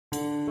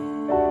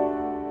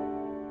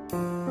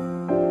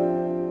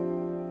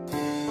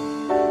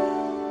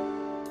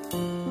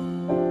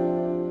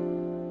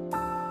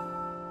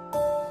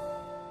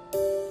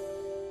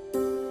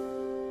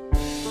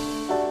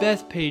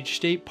Bethpage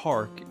State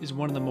Park is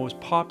one of the most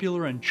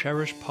popular and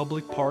cherished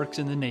public parks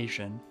in the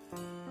nation.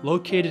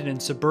 Located in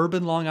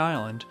suburban Long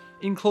Island,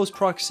 in close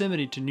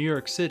proximity to New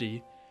York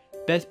City,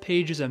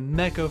 Bethpage is a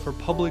mecca for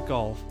public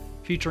golf,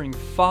 featuring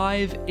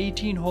 5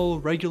 18-hole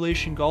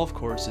regulation golf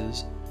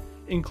courses,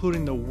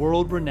 including the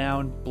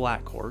world-renowned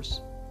Black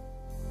course.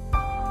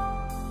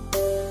 The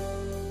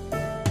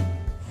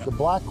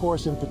Black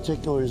course in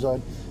particular is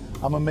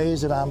I'm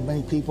amazed at how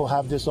many people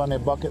have this on their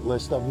bucket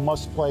list of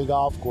must-play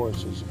golf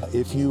courses.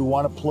 If you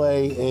want to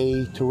play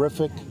a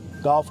terrific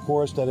golf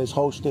course that has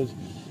hosted,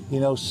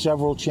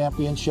 several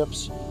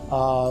championships,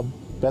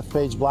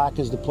 Bethpage Black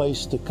is the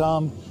place to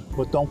come.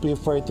 But don't be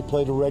afraid to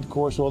play the red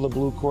course or the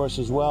blue course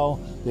as well.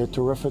 They're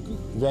terrific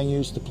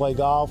venues to play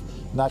golf.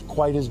 Not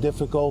quite as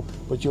difficult,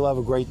 but you'll have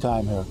a great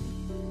time here.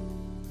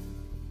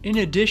 In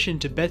addition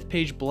to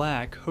Bethpage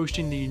Black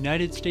hosting the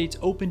United States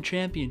Open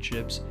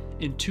Championships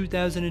in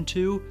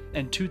 2002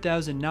 and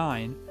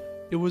 2009,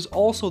 it was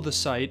also the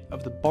site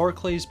of the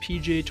Barclays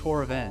PGA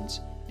Tour events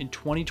in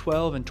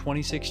 2012 and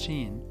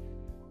 2016.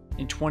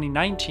 In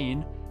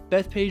 2019,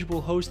 Bethpage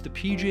will host the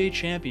PGA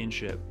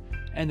Championship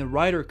and the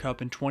Ryder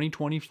Cup in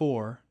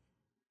 2024.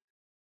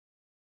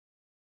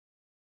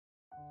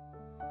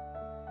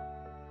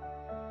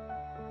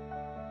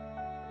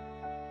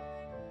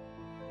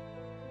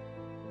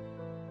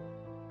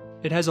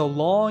 It has a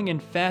long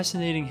and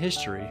fascinating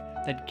history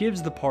that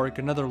gives the park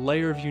another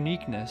layer of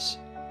uniqueness.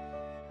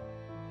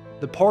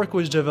 The park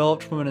was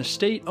developed from an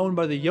estate owned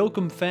by the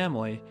Yoakum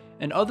family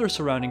and other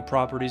surrounding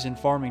properties in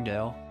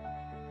Farmingdale.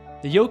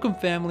 The Yoakum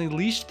family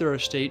leased their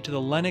estate to the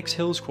Lenox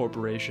Hills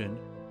Corporation,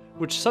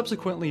 which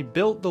subsequently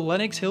built the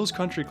Lenox Hills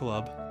Country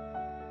Club.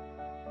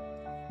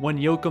 When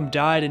Yoakum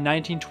died in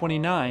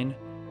 1929,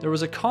 there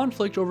was a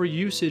conflict over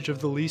usage of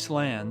the leased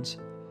lands.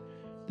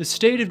 The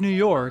state of New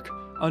York,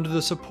 under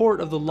the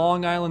support of the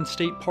Long Island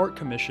State Park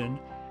Commission,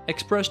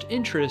 expressed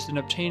interest in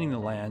obtaining the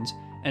lands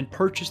and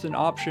purchased an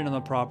option on the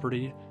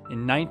property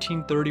in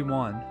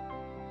 1931.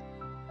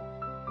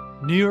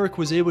 New York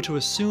was able to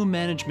assume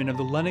management of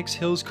the Lenox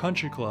Hills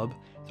Country Club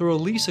through a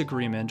lease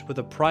agreement with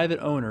the private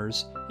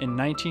owners in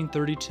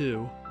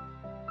 1932.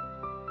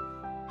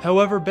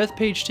 However,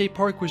 Bethpage State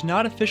Park was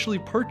not officially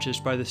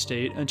purchased by the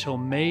state until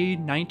May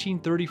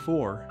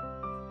 1934.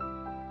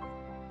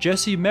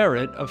 Jesse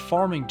Merritt of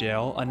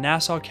Farmingdale, a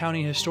Nassau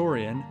County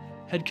historian,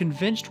 had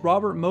convinced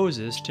Robert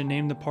Moses to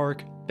name the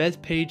park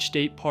Bethpage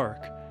State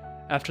Park,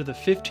 after the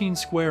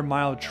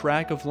 15-square-mile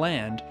tract of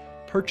land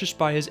purchased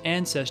by his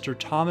ancestor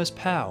Thomas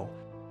Powell.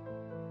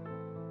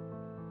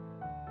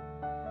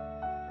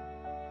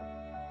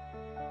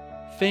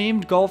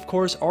 Famed golf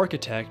course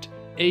architect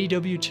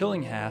A.W.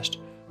 Tillinghast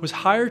was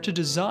hired to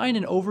design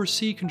and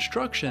oversee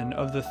construction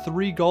of the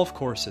 3 golf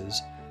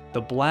courses,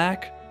 the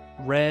Black,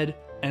 Red,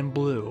 and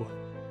Blue,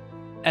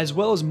 as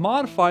well as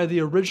modify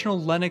the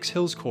original Lenox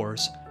Hills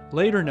course,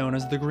 later known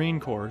as the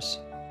Green Course.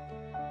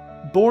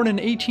 Born in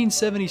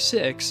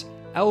 1876,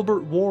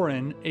 Albert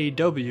Warren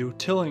A.W.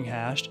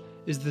 Tillinghast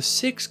is the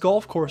 6th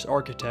golf course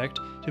architect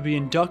to be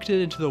inducted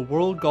into the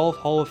World Golf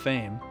Hall of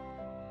Fame.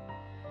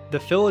 The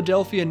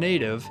Philadelphia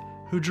native,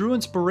 who drew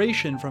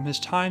inspiration from his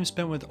time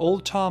spent with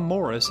Old Tom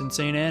Morris in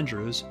St.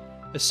 Andrews,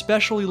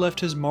 especially left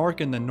his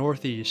mark in the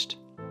Northeast.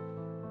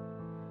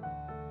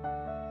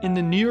 In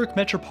the New York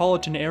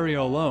metropolitan area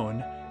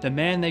alone, the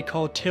man they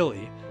call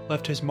Tilly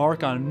left his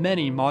mark on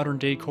many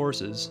modern-day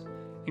courses,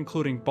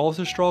 including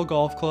Baltusrol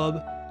Golf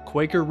Club,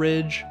 Quaker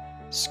Ridge,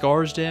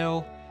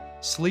 Scarsdale,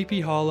 Sleepy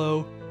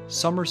Hollow,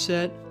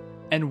 Somerset,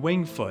 and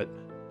Wingfoot.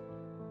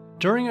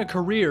 During a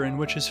career in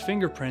which his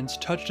fingerprints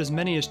touched as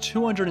many as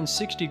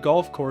 260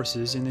 golf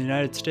courses in the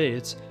United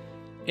States,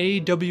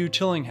 A.W.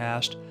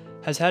 Tillinghast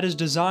has had his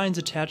designs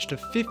attached to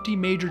 50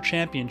 major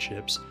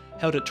championships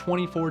held at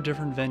 24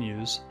 different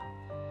venues.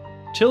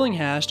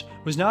 Tillinghast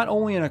was not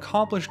only an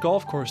accomplished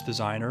golf course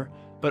designer,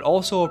 but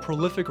also a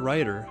prolific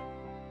writer.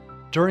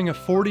 During a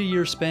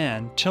 40-year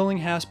span,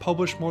 Tillinghast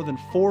published more than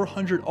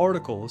 400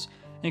 articles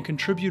and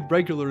contributed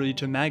regularly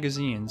to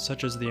magazines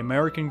such as The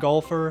American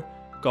Golfer,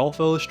 Golf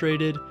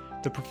Illustrated,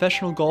 The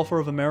Professional Golfer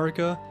of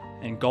America,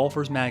 and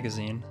Golfers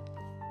Magazine.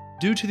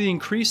 Due to the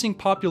increasing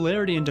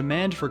popularity and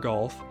demand for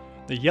golf,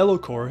 the Yellow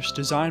Course,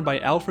 designed by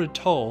Alfred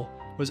Tull,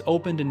 was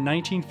opened in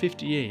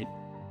 1958.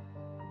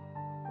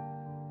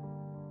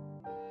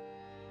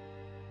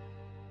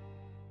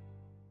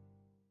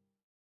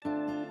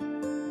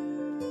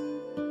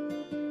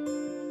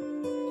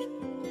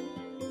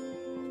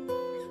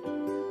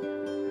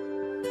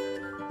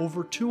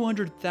 Over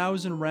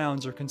 200,000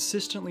 rounds are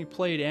consistently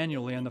played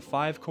annually on the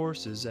 5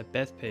 courses at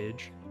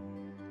Bethpage,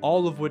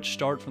 all of which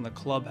start from the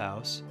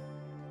clubhouse.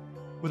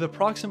 With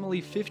approximately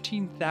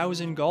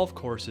 15,000 golf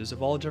courses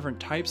of all different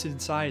types and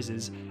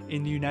sizes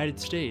in the United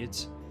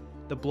States,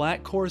 the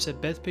Black course at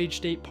Bethpage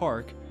State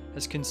Park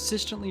has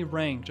consistently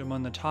ranked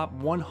among the top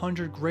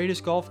 100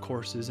 greatest golf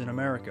courses in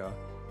America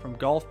from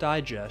Golf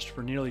Digest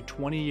for nearly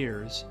 20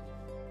 years.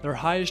 Their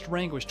highest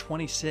rank was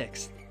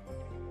 26th.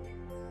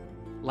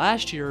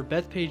 Last year,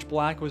 Bethpage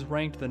Black was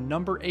ranked the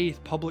number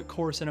 8th public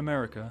course in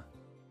America.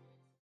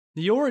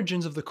 The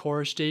origins of the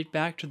course date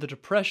back to the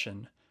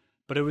Depression,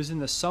 but it was in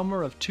the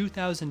summer of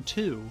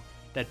 2002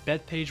 that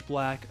Bethpage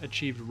Black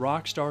achieved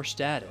rock star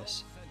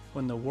status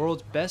when the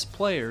world's best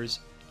players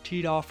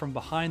teed off from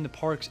behind the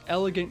park's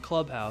elegant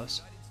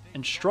clubhouse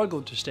and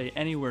struggled to stay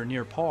anywhere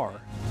near par.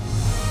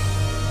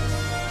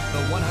 The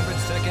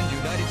 102nd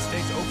United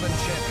States Open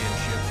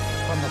Championship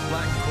from the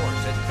Black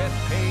Course at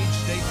Bethpage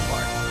State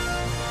Park.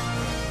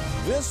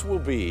 This will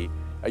be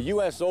a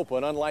U.S.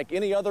 Open unlike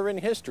any other in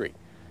history,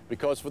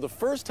 because for the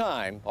first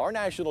time, our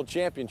national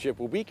championship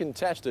will be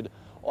contested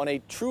on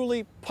a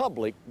truly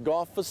public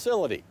golf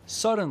facility.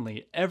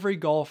 Suddenly, every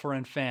golfer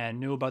and fan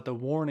knew about the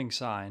warning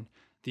sign,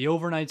 the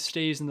overnight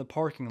stays in the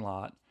parking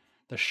lot,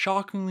 the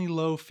shockingly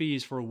low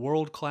fees for a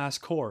world-class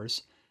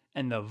course,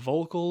 and the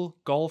vocal,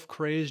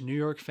 golf-crazed New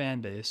York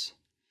fanbase.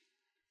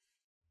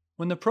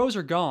 When the pros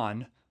are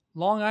gone,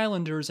 Long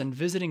Islanders and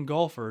visiting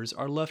golfers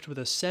are left with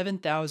a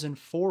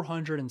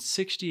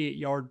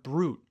 7,468-yard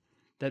brute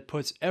that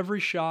puts every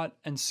shot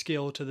and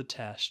skill to the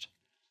test.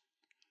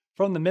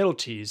 From the middle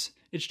tees,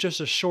 it's just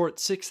a short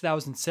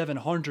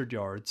 6,700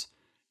 yards,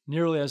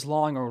 nearly as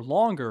long or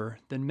longer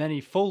than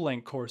many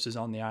full-length courses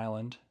on the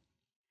island.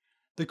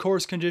 The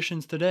course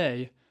conditions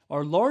today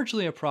are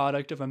largely a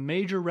product of a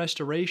major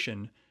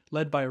restoration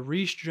led by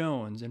Rees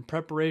Jones in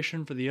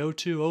preparation for the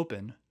 '02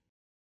 Open.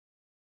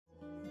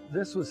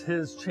 This was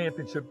his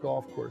championship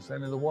golf course. I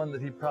mean, the one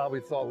that he probably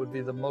thought would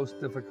be the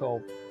most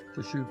difficult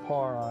to shoot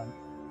par on.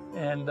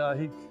 And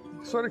he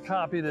sort of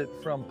copied it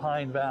from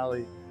Pine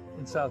Valley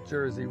in South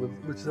Jersey,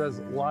 which has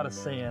a lot of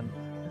sand.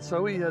 And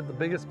so he had the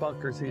biggest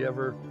bunkers he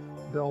ever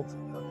built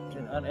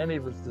on any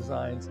of his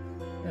designs.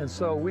 And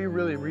so we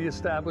really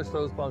reestablished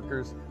those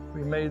bunkers.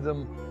 We made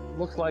them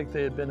look like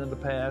they had been in the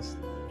past.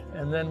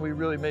 And then we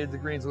really made the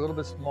greens a little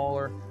bit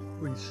smaller.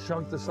 We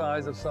shrunk the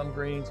size of some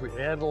greens. We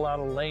added a lot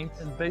of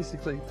length and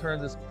basically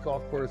turned this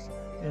golf course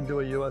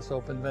into a U.S.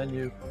 Open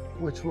venue,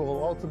 which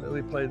will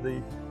ultimately play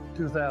the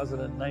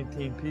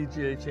 2019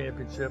 PGA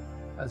Championship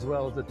as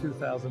well as the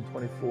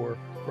 2024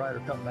 Ryder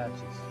Cup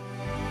matches.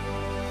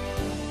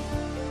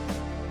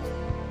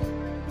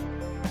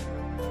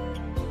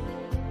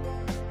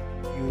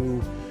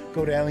 You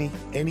go to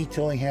any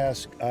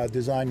Tillinghast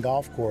designed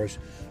golf course,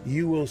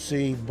 you will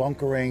see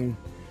bunkering,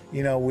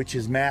 which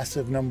is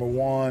massive, number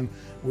one,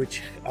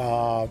 which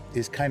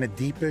is kind of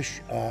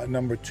deepish,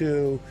 number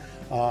two.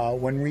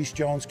 When Rees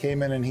Jones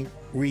came in and he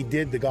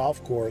redid the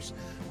golf course,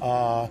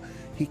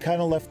 he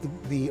kind of left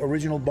the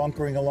original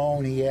bunkering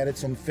alone. He added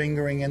some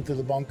fingering into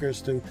the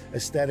bunkers to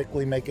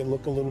aesthetically make it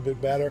look a little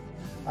bit better.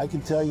 I can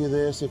tell you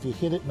this, if you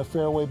hit it in a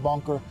fairway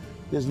bunker,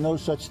 there's no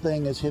such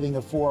thing as hitting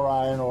a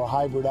 4-iron or a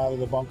hybrid out of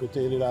the bunker to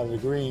hit it out of the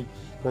green,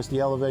 because the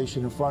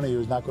elevation in front of you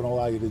is not going to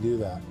allow you to do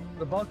that.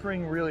 The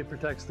bunkering really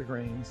protects the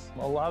greens.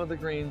 A lot of the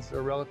greens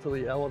are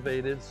relatively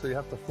elevated, so you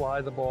have to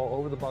fly the ball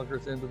over the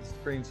bunkers into the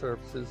green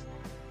surfaces.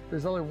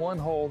 There's only one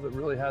hole that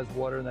really has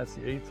water, and that's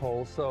the 8th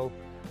hole. So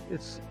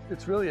it's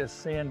really a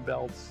sand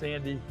belt,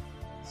 sandy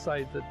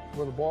site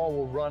where the ball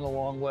will run a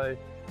long way.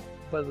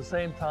 But at the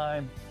same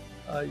time,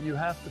 you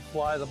have to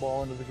fly the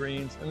ball into the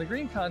greens. And the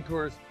green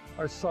contours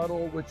are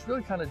subtle, which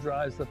really kind of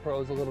drives the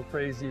pros a little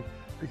crazy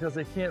because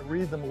they can't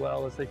read them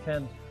well as they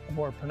can a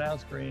more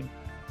pronounced green.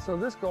 So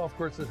this golf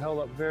course has held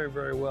up very,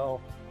 very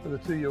well for the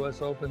 2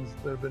 U.S. Opens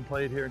that have been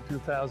played here in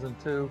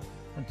 2002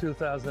 and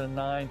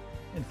 2009.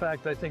 In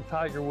fact, I think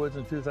Tiger Woods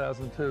in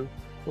 2002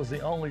 was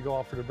the only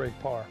golfer to break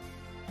par.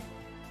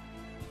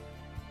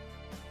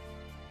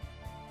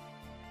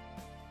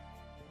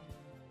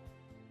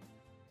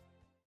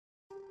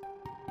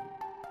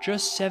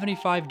 Just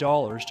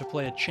 $75 to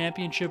play a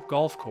championship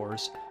golf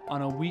course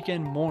on a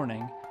weekend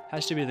morning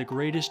has to be the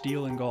greatest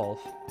deal in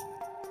golf.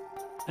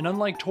 And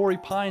unlike Torrey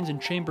Pines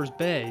and Chambers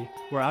Bay,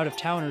 where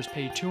out-of-towners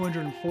pay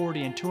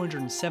 $240 and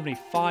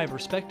 $275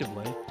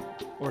 respectively,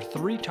 or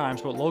 3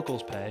 times what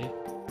locals pay,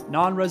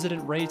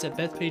 non-resident rates at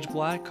Bethpage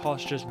Black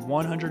cost just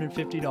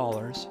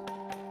 $150.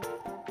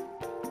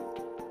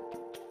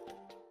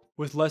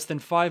 With less than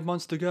 5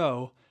 months to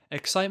go,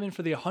 excitement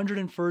for the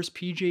 101st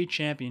PGA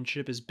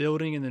Championship is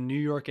building in the New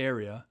York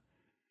area.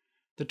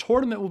 The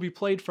tournament will be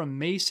played from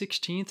May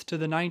 16th to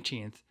the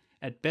 19th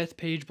at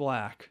Bethpage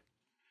Black.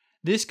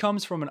 This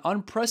comes from an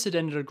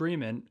unprecedented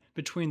agreement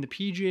between the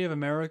PGA of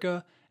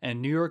America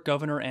and New York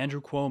Governor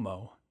Andrew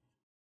Cuomo.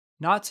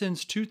 Not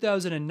since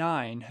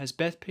 2009 has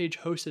Bethpage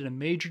hosted a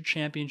major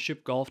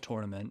championship golf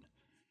tournament.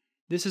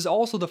 This is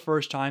also the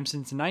first time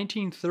since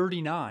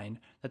 1939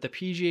 that the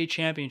PGA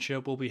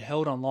Championship will be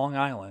held on Long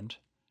Island.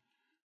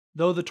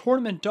 Though the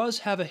tournament does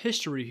have a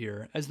history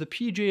here, as the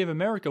PGA of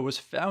America was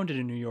founded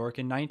in New York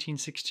in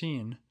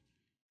 1916.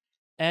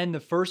 And the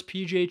first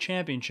PGA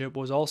Championship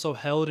was also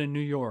held in New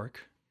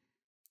York.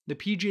 The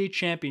PGA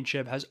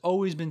Championship has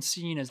always been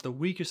seen as the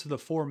weakest of the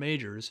 4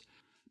 majors,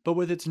 but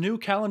with its new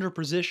calendar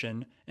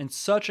position and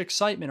such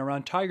excitement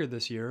around Tiger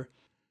this year,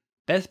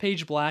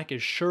 Bethpage Black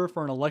is sure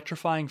for an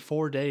electrifying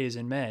 4 days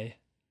in May.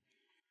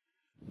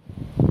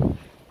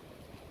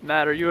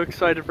 Matt, are you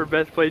excited for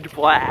Bethpage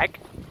Black?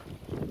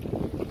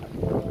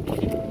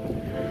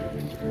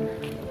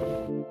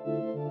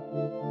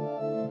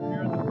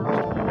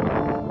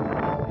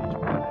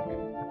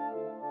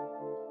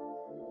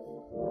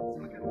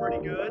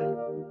 pretty good.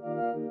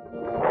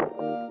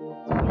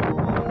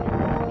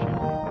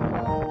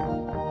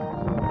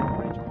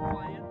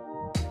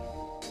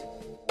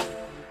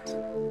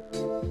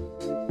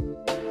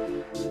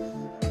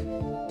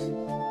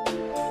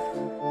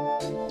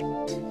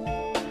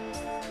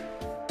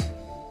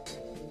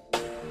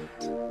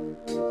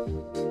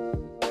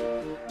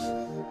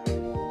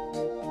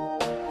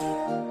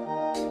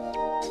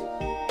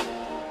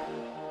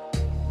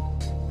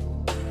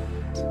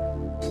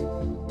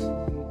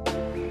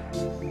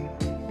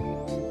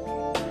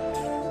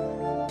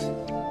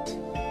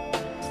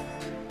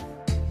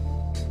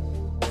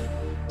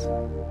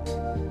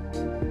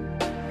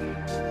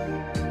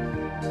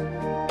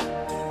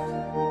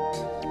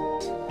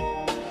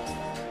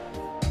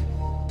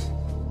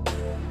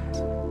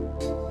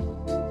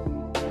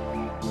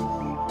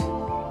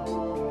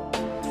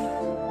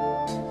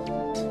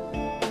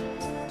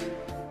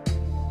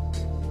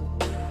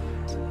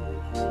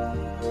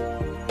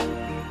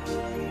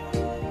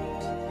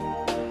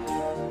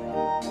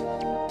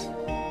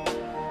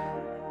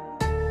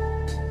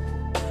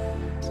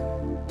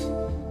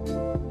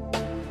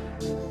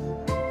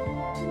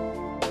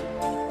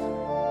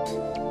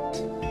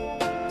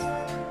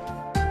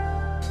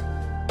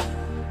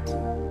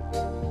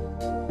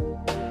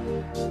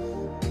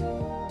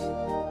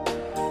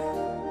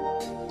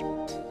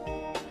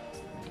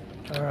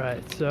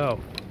 Alright, so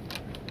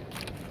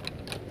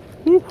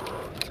whew,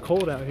 it's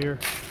cold out here.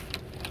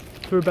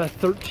 We're about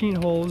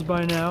 13 holes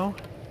by now.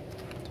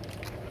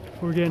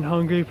 We're getting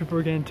hungry, people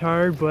are getting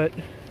tired, but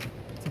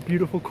it's a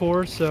beautiful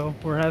course, so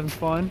we're having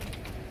fun.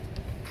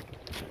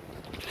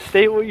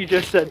 State what you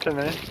just said to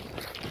me.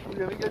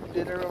 We're gonna get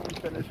dinner when we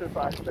finish at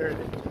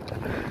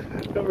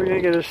 5:30. So we're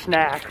gonna get a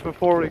snack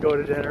before we go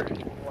to dinner.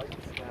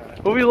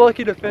 We'll be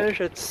lucky to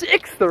finish at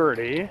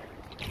 6:30.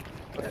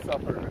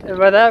 And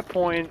by that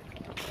point,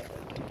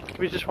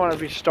 we just want to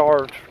be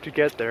starved to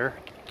get there.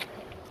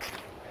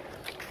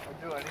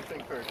 I'll do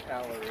anything for a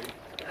calorie.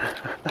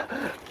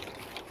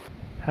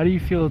 How do you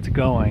feel it's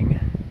going?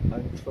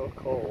 I'm so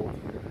cold.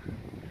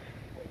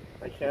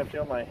 I can't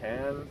feel my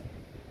hands.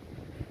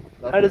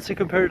 How does it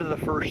compare to the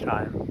first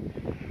time?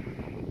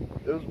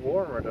 It was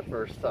warmer the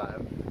first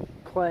time.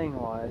 Playing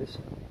wise.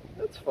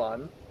 It's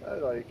fun. I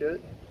like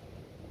it.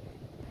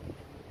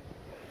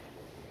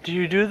 Do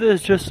you do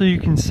this just so you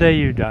can say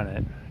you've done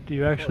it? Do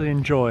you actually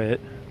enjoy it?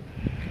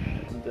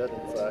 I'm dead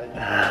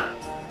inside.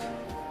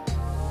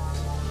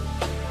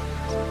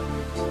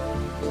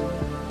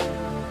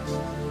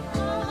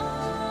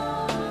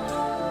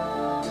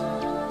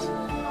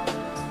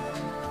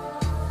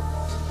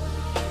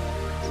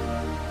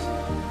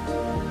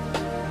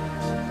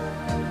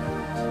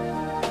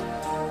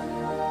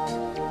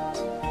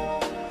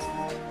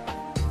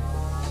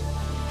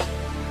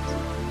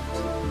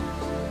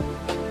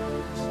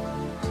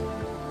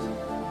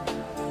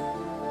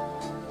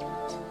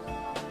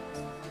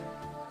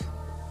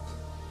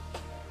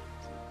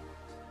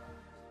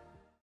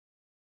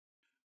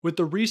 With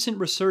the recent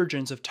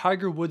resurgence of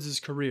Tiger Woods'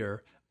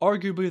 career,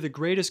 arguably the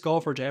greatest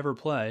golfer to ever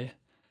play,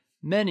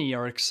 many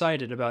are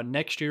excited about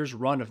next year's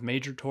run of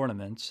major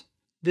tournaments.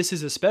 This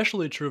is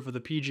especially true for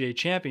the PGA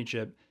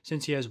Championship,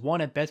 since he has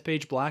won at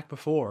Bethpage Black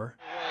before.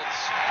 Woods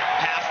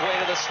halfway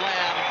to the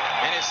slam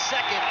and his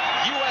second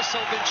U.S.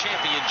 Open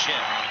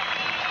championship.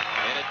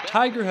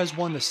 Tiger has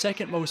won the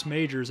second most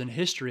majors in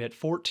history at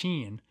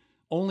 14.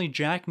 Only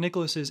Jack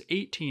Nicklaus's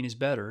 18 is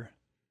better.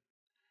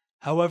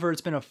 However, it's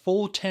been a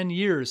full 10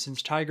 years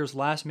since Tiger's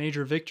last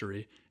major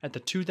victory at the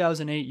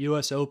 2008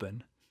 U.S.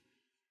 Open.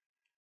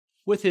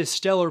 With his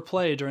stellar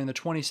play during the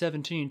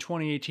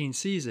 2017-2018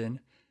 season,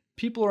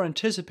 people are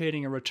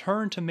anticipating a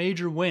return to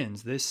major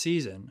wins this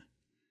season.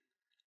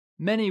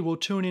 Many will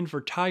tune in for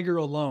Tiger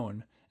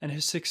alone, and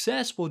his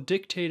success will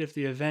dictate if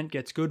the event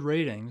gets good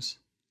ratings.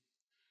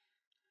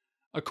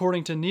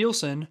 According to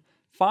Nielsen,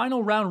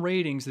 final round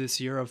ratings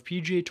this year of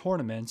PGA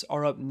tournaments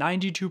are up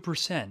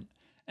 92%,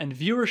 and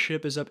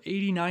viewership is up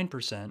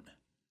 89%.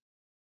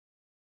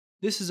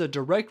 This is a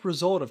direct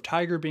result of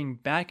Tiger being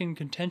back in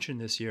contention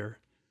this year.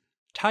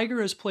 Tiger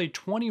has played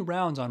 20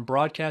 rounds on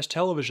broadcast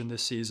television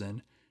this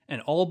season,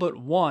 and all but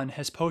one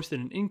has posted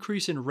an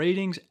increase in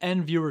ratings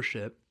and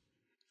viewership.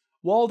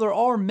 While there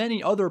are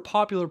many other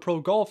popular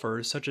pro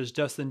golfers, such as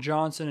Dustin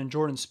Johnson and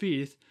Jordan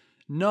Spieth,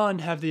 none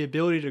have the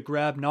ability to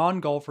grab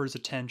non-golfers'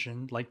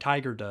 attention like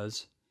Tiger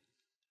does.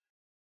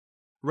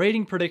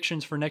 Rating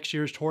predictions for next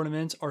year's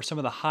tournaments are some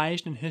of the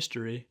highest in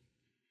history.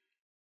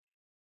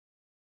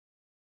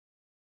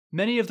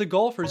 Many of the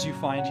golfers you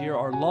find here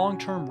are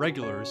long-term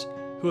regulars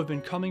who have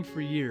been coming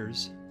for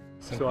years.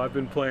 So I've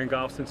been playing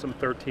golf since I'm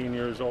 13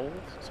 years old,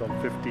 so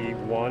I'm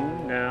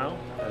 51 now,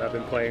 and I've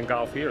been playing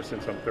golf here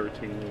since I'm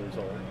 13 years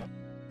old.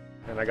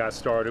 And I got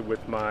started with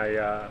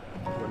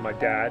when my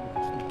dad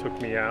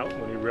took me out,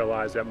 when he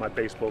realized that my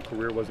baseball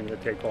career wasn't going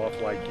to take off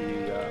like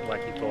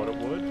he thought it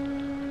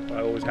would. I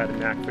always had a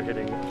knack for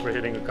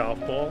hitting a golf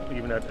ball,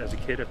 even as a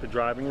kid at the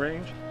driving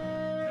range.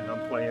 And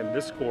I'm playing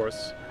this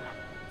course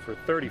for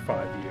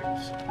 35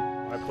 years.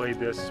 I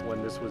played this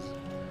when this was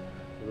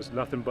It was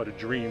nothing but a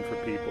dream for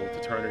people to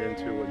turn it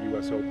into a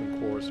US Open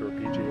course or a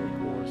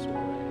PGA course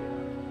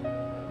or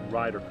a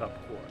Ryder Cup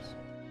course.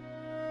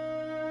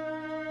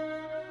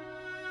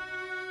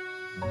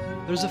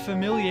 There's a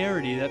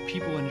familiarity that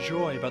people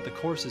enjoy about the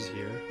courses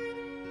here.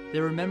 They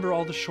remember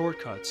all the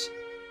shortcuts,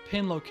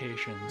 pin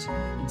locations,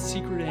 and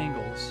secret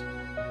angles.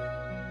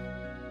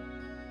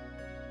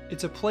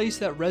 It's a place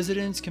that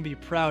residents can be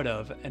proud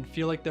of and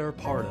feel like they're a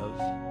part of.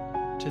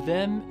 To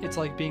them, it's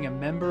like being a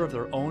member of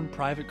their own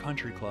private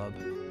country club.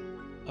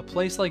 A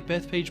place like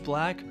Bethpage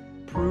Black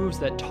proves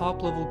that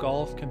top-level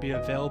golf can be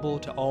available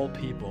to all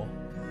people.